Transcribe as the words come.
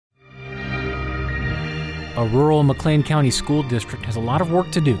A rural McLean County school district has a lot of work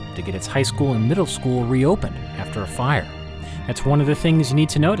to do to get its high school and middle school reopened after a fire. That's one of the things you need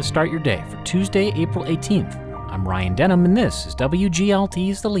to know to start your day for Tuesday, April 18th. I'm Ryan Denham, and this is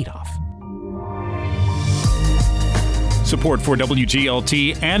WGLT's The Leadoff. Support for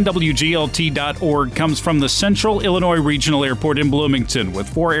WGLT and WGLT.org comes from the Central Illinois Regional Airport in Bloomington, with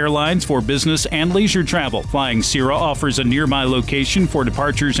 4 airlines for business and leisure travel. Flying Sierra offers a nearby location for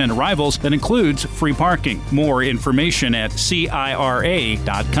departures and arrivals that includes free parking. More information at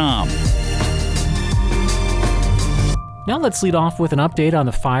CIRA.com. Now let's lead off with an update on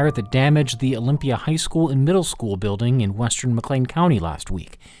the fire that damaged the Olympia High School and Middle School building in western McLean County last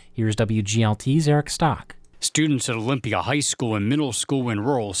week. Here's WGLT's Eric Stock. Students at Olympia High School and Middle School in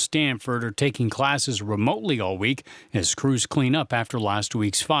rural Stanford are taking classes remotely all week as crews clean up after last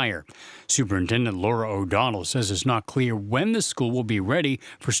week's fire. Superintendent Laura O'Donnell says it's not clear when the school will be ready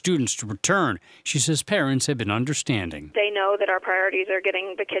for students to return. She says parents have been understanding. They know that our priorities are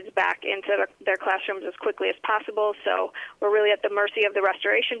getting the kids back into their classrooms as quickly as possible, so we're really at the mercy of the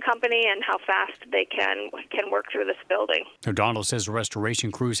restoration company and how fast they can work through this building. O'Donnell says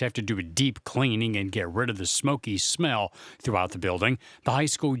restoration crews have to do a deep cleaning and get rid of the smoky smell throughout the building. The high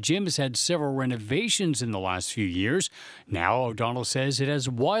school gym has had several renovations in the last few years. Now, O'Donnell says it has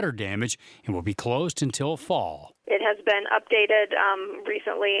water damage and will be closed until fall. It has been updated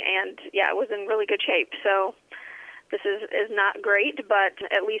recently, and it was in really good shape. So this is not great, but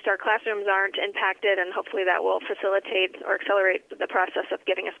at least our classrooms aren't impacted, and hopefully that will facilitate or accelerate the process of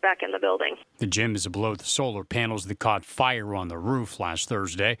getting us back in the building. The gym is below the solar panels that caught fire on the roof last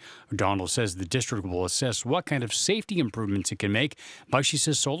Thursday. O'Donnell says the district will assess what kind of safety improvements it can make, but she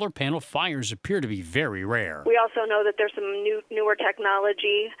says solar panel fires appear to be very rare. We also know that there's some newer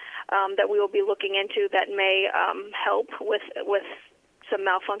technology that we will be looking into that may help with some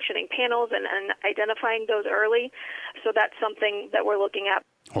malfunctioning panels and identifying those early. So that's something that we're looking at.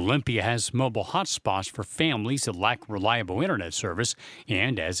 Olympia has mobile hotspots for families that lack reliable internet service,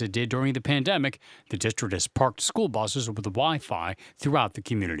 and as it did during the pandemic, the district has parked school buses with Wi-Fi throughout the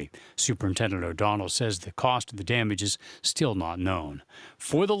community. Superintendent O'Donnell says the cost of the damage is still not known.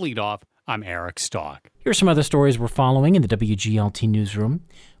 For The Leadoff, I'm Eric Stock. Here's some other stories we're following in the WGLT newsroom.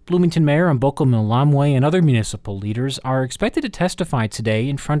 Bloomington Mayor Mboko Mwelamwe and other municipal leaders are expected to testify today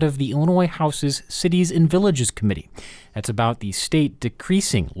in front of the Illinois House's Cities and Villages Committee. That's about the state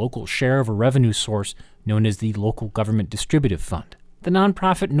decreasing local share of a revenue source known as the Local Government Distributive Fund. The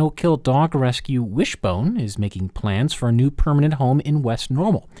nonprofit no-kill dog rescue Wishbone is making plans for a new permanent home in West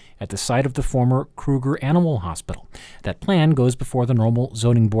Normal at the site of the former Kruger Animal Hospital. That plan goes before the Normal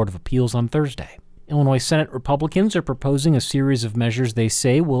Zoning Board of Appeals on Thursday. Illinois Senate Republicans are proposing a series of measures they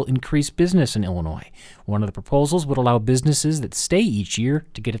say will increase business in Illinois. One of the proposals would allow businesses that stay each year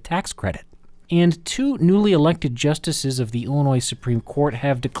to get a tax credit. And 2 newly elected justices of the Illinois Supreme Court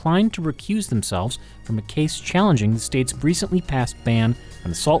have declined to recuse themselves from a case challenging the state's recently passed ban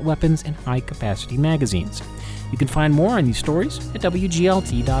on assault weapons and high-capacity magazines. You can find more on these stories at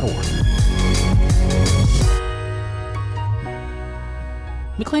WGLT.org.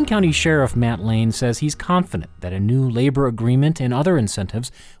 McLean County Sheriff Matt Lane says he's confident that a new labor agreement and other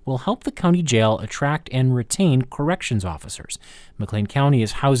incentives will help the county jail attract and retain corrections officers. McLean County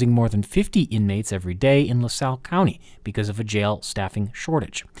is housing more than 50 inmates every day in LaSalle County because of a jail staffing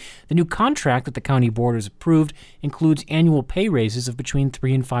shortage. The new contract that the county board has approved includes annual pay raises of between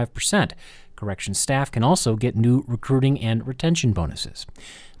 3% and 5%. Corrections staff can also get new recruiting and retention bonuses.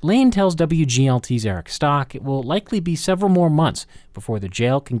 Lane tells WGLT's Eric Stock it will likely be several more months before the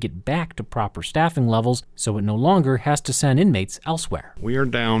jail can get back to proper staffing levels, so it no longer has to send inmates elsewhere. We are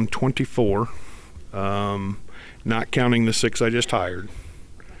down 24, not counting the 6 I just hired.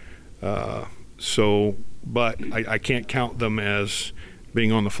 But I can't count them as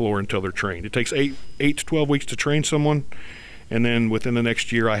being on the floor until they're trained. It takes 8 to 12 weeks to train someone, and then within the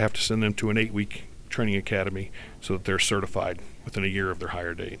next year I have to send them to an 8-week training academy so that they're certified within a year of their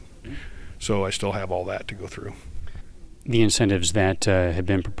hire date. So I still have all that to go through. The incentives that have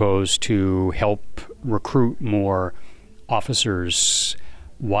been proposed to help recruit more officers,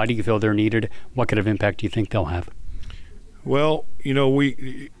 why do you feel they're needed? What kind of impact do you think they'll have? Well,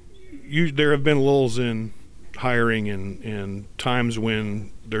 there have been lulls in hiring and times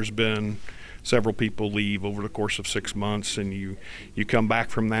when there's been several people leave over the course of 6 months, and you come back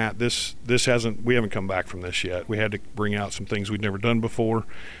from that. We haven't come back from this yet. We had to bring out some things we'd never done before,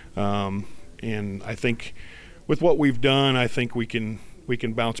 and I think with what we've done, I think we can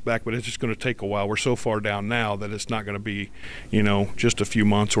bounce back, but it's just going to take a while. We're so far down now that it's not going to be, just a few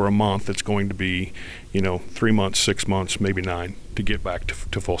months or a month. It's going to be, 3 months, 6 months, maybe 9 to get back to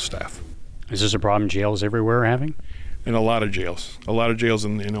full staff. Is this a problem jails everywhere are having? In a lot of jails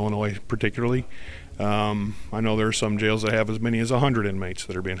in Illinois particularly. I know there are some jails that have as many as 100 inmates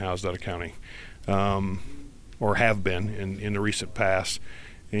that are being housed out of county, or have been in the recent past.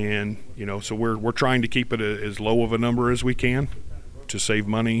 And, so we're trying to keep it as low of a number as we can to save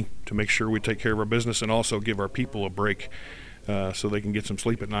money, to make sure we take care of our business, and also give our people a break so they can get some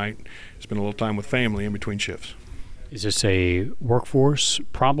sleep at night, spend a little time with family in between shifts. Is this a workforce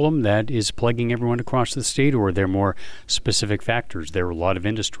problem that is plaguing everyone across the state, or are there more specific factors? There are a lot of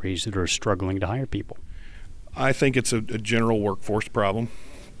industries that are struggling to hire people. I think it's a general workforce problem.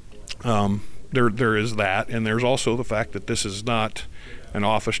 There is that, and there's also the fact that this is not an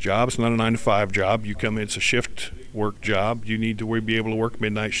office job. It's not a 9-to-5 job. You come in, it's a shift work job. You need to be able to work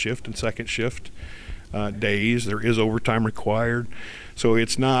midnight shift and second shift days. There is overtime required. So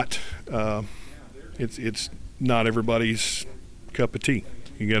it's not it's not everybody's cup of tea.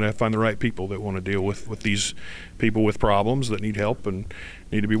 You got to find the right people that want to deal with these people with problems that need help and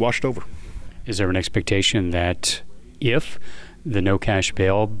need to be watched over. Is there an expectation that if the no cash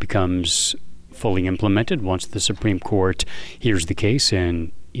bail becomes fully implemented once the Supreme Court hears the case,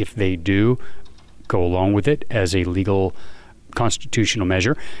 and if they do go along with it as a legal constitutional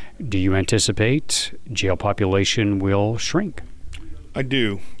measure, do you anticipate jail population will shrink? I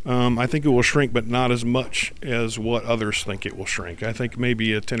do. I think it will shrink, but not as much as what others think it will shrink. I think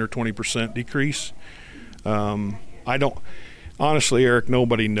maybe a 10 or 20% decrease. I don't, honestly, Eric,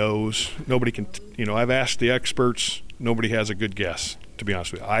 nobody knows. Nobody can, I've asked the experts. Nobody has a good guess, to be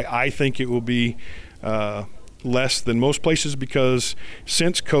honest with you. I think it will be less than most places because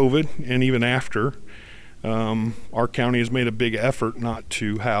since COVID and even after, our county has made a big effort not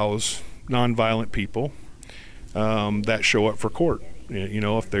to house nonviolent people that show up for court.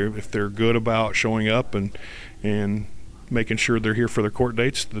 If they're good about showing up and making sure they're here for their court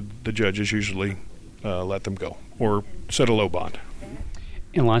dates, the judges usually let them go or set a low bond.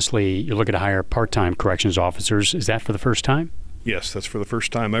 And lastly, you're looking to hire part-time corrections officers. Is that for the first time? Yes, that's for the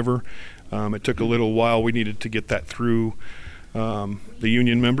first time ever. It took a little while. We needed to get that through the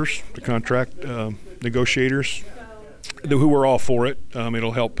union members, the contract negotiators, who were all for it.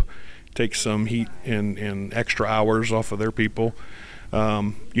 It'll help take some heat and extra hours off of their people.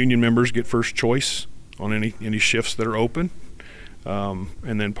 Union members get first choice on any shifts that are open,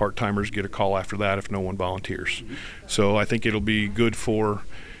 and then part-timers get a call after that if no one volunteers. So I think it'll be good for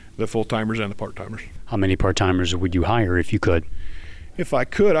the full-timers and the part-timers. How many part-timers would you hire if you could? If I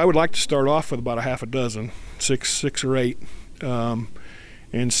could, I would like to start off with about a half a dozen, six or eight,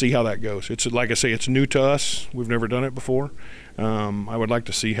 and see how that goes. It's like I say, it's new to us. We've never done it before. I would like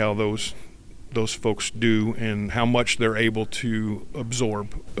to see how those folks do and how much they're able to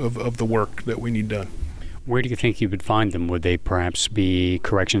absorb of the work that we need done. Where do you think you would find them? Would they perhaps be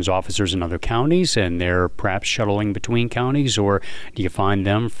corrections officers in other counties and they're perhaps shuttling between counties, or do you find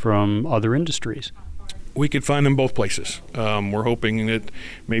them from other industries? We could find them both places. We're hoping that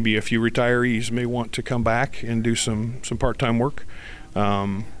maybe a few retirees may want to come back and do some part-time work.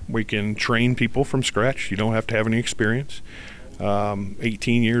 We can train people from scratch. You don't have to have any experience,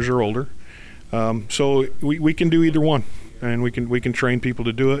 18 years or older. So we can do either one, and we can train people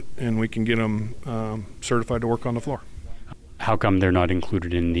to do it, and we can get them certified to work on the floor. How come they're not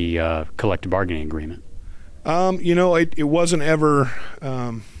included in the collective bargaining agreement? It wasn't ever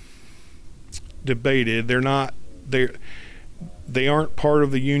debated. They aren't part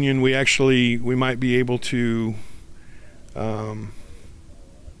of the union. We might be able to.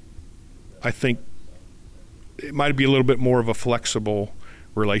 I think it might be a little bit more of a flexible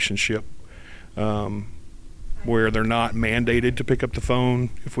relationship, where they're not mandated to pick up the phone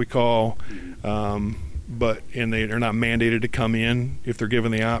if we call, but they're not mandated to come in if they're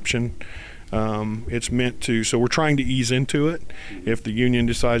given the option. It's meant to, so we're trying to ease into it. If the union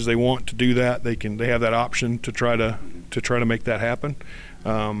decides they want to do that, they have that option to try to make that happen.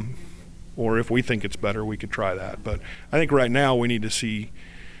 Or if we think it's better, we could try that. But I think right now we need to see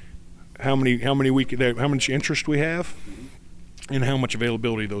how much interest we have and how much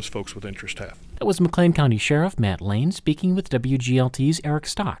availability those folks with interest have. That was McLean County Sheriff Matt Lane speaking with WGLT's Eric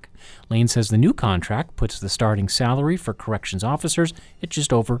Stock. Lane says the new contract puts the starting salary for corrections officers at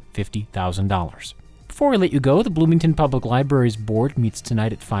just over $50,000. Before I let you go, the Bloomington Public Library's board meets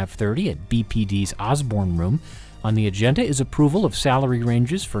tonight at 5:30 at BPD's Osborne Room. On the agenda is approval of salary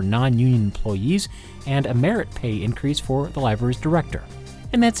ranges for non-union employees and a merit pay increase for the library's director.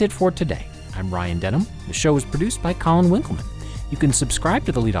 And that's it for today. I'm Ryan Denham. The show is produced by Colin Winkleman. You can subscribe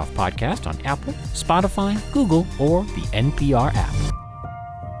to the Leadoff podcast on Apple, Spotify, Google, or the NPR app.